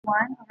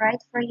one.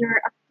 Alright, for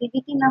your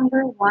activity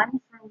number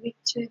one for week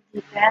 2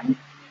 depend,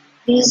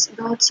 please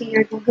go to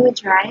your Google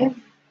Drive.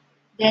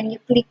 Then you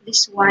click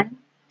this one.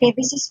 Okay,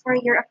 this is for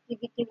your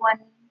activity one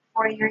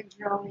for your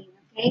drawing.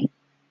 Okay,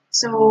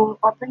 so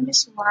open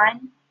this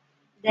one.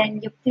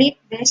 Then you click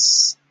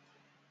this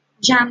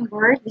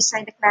Jamboard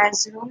beside the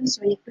classroom.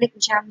 So you click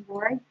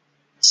Jamboard.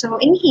 So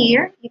in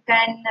here, you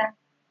can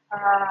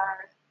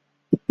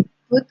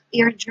put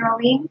your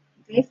drawing,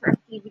 okay, for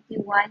activity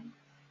one.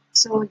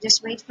 So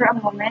just wait for a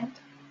moment.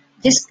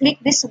 Just click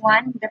this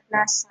one, the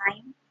plus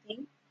sign,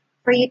 okay,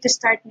 for you to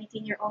start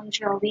making your own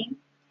drawing.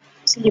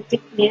 So you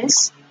click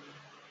this.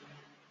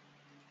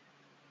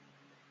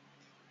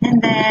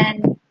 And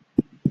then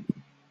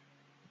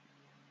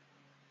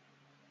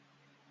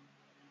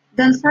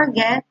don't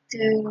forget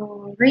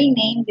to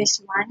rename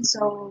this one.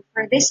 So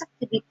for this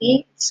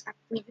activity, it's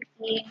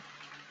activity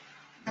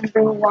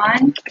number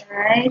one,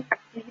 right?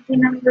 Activity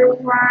number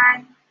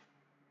one.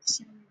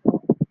 So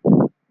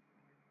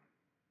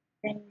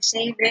then you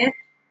save it.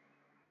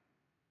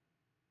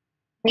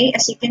 Okay,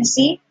 as you can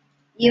see,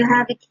 you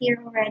have it here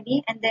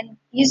already. And then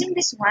using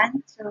this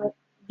one, so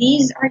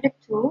these are the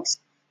tools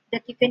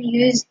that you can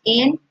use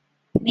in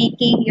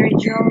making your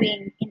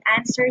drawing in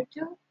answer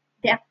to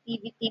the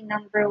activity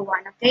number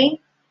one, okay?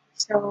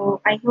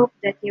 So I hope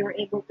that you're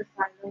able to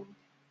follow.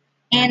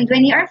 And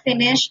when you are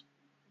finished,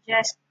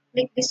 just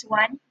click this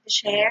one to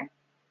share.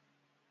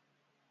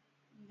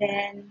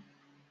 Then,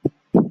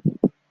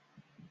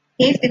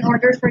 if in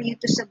order for you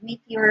to submit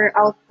your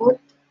output,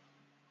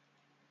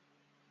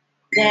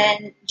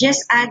 then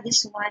just add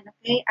this one,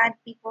 okay? Add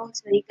people,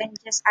 so you can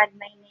just add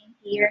my name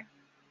here.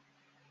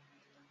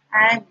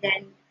 Add,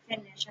 then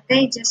finish,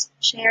 okay? Just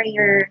share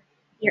your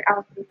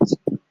output.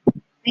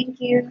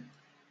 Thank you.